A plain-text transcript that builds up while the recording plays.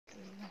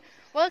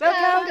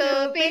Welcome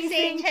to Bing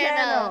Sing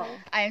Channel.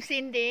 I'm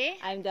Cindy.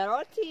 I'm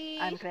Dorothy.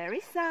 I'm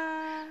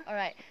Clarissa.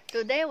 Alright,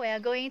 today we are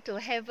going to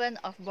heaven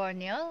of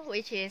Borneo,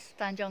 which is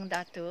Tanjung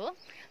Datu.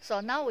 So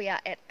now we are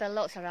at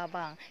Telok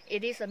Sarabang.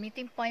 It is a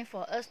meeting point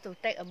for us to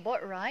take a boat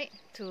ride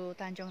to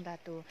Tanjung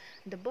Datu.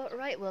 The boat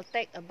ride will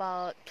take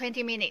about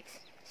 20 minutes.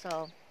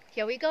 So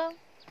here we go.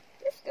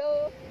 Let's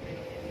go.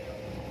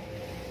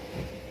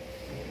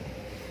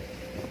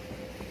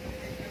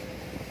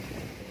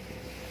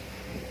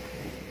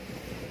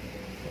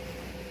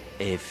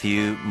 A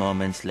few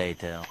moments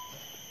later.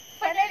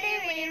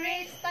 Finally, we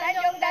reached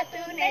Tanjung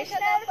Datu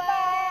National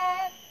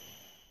Park.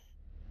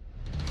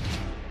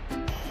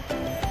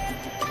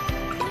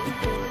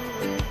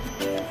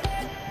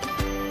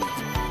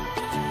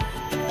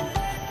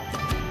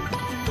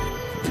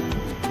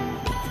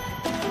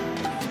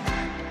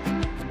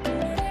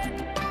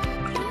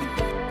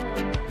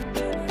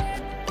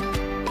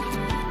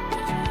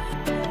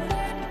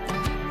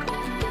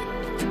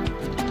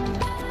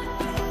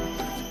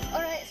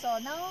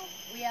 Now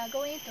we are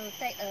going to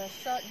take a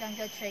short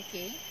jungle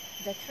trekking.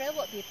 The trail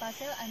will be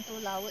Pasir Antu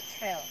Laut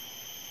Trail.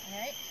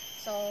 Alright,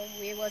 so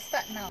we will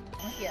start now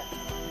here.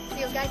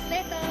 See you guys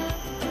later.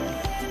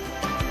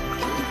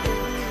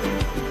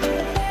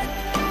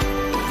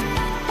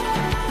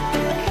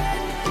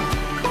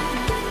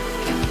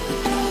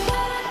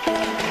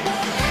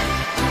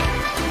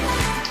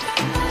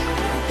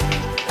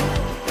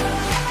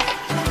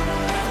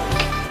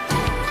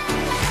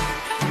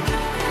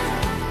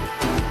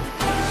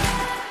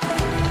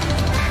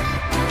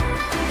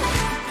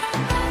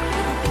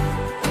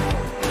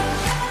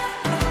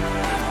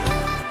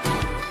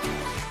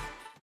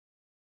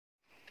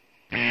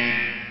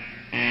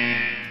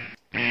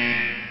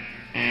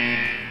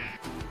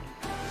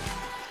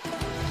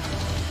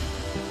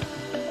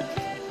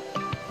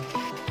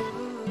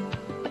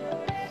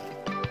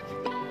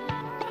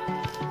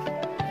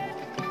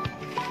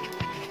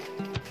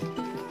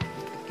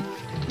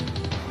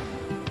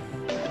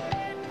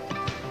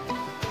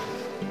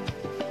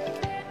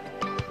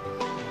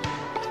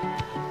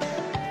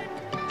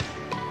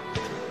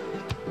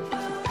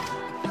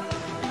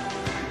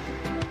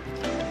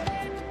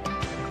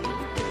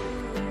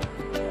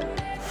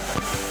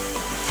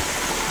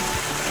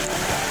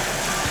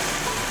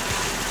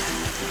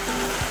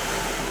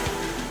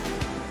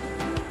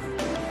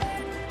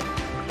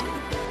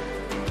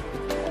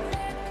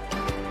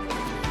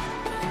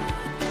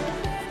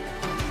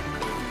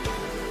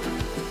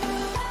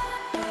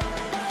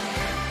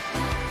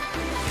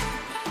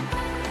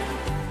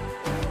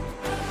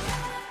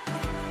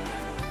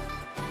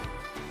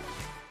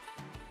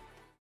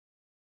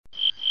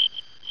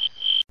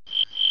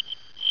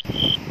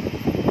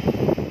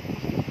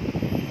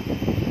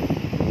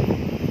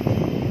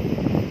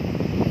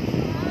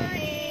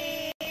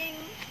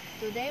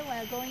 Today we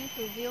are going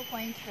to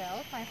Viewpoint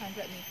Trail,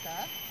 500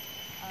 meters,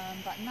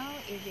 but now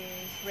it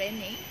is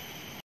raining.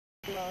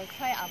 We will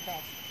try our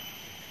best.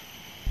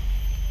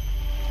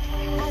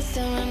 I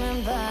still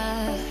remember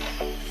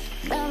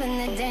loving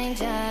the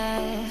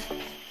danger.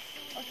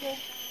 Okay,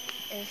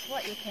 is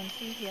what you can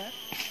see here.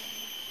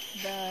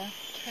 The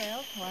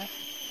trail was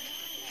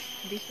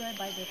destroyed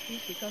by the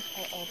trees because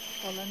of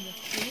fallen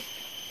trees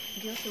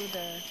due to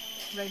the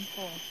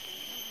rainfall.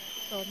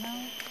 So now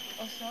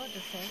also the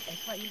same as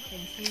what you can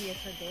see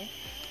yesterday,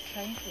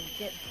 trying to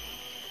get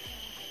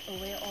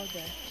away all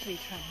the tree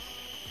trunks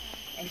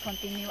and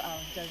continue our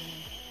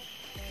journey.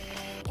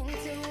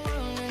 Into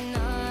one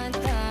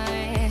another.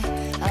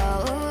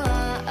 Oh,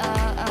 oh,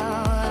 oh,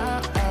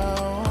 oh, oh.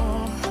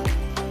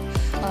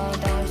 Oh,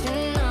 don't you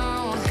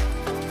know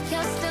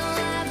you're still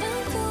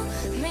loving to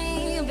me,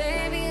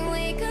 baby?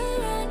 We could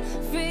run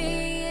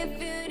free if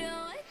you do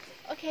it.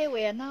 Okay,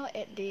 we are now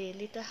at the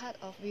little hut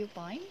of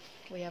Viewpoint.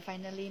 We have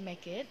finally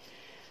make it.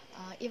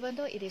 Even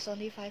though it is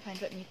only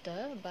 500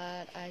 meters,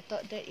 but I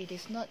thought that it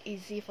is not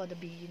easy for the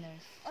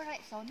beginners.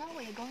 Alright, so now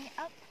we are going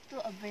up to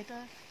a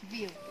better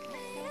view.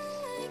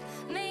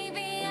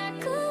 Maybe I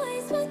could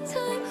waste my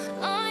time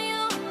on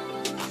you.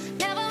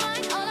 Never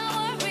mind all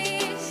our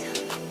worries.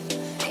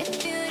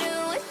 If you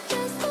do it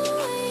just the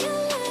way you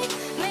like,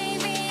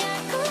 maybe I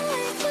could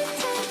waste my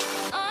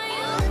time on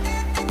you.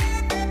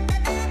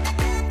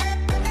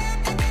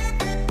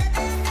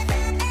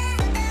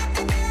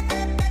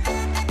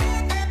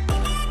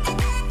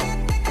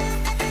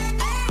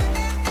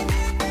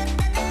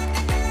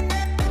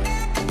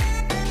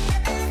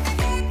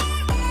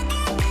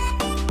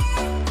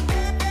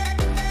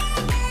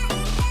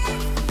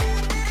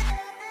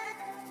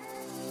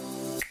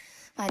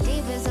 My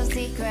deepest of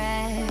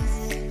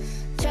secrets,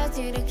 trust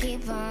you to keep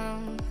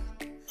them.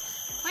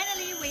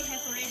 Finally, we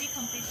have already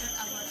completed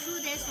our 2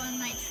 days 1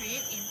 night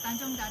trip in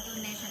Tanjung Datu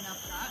National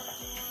Park.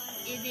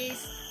 It is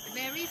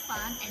very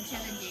fun and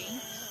challenging,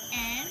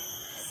 and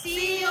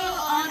see you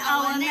on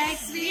our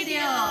next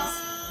videos.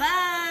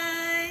 Bye!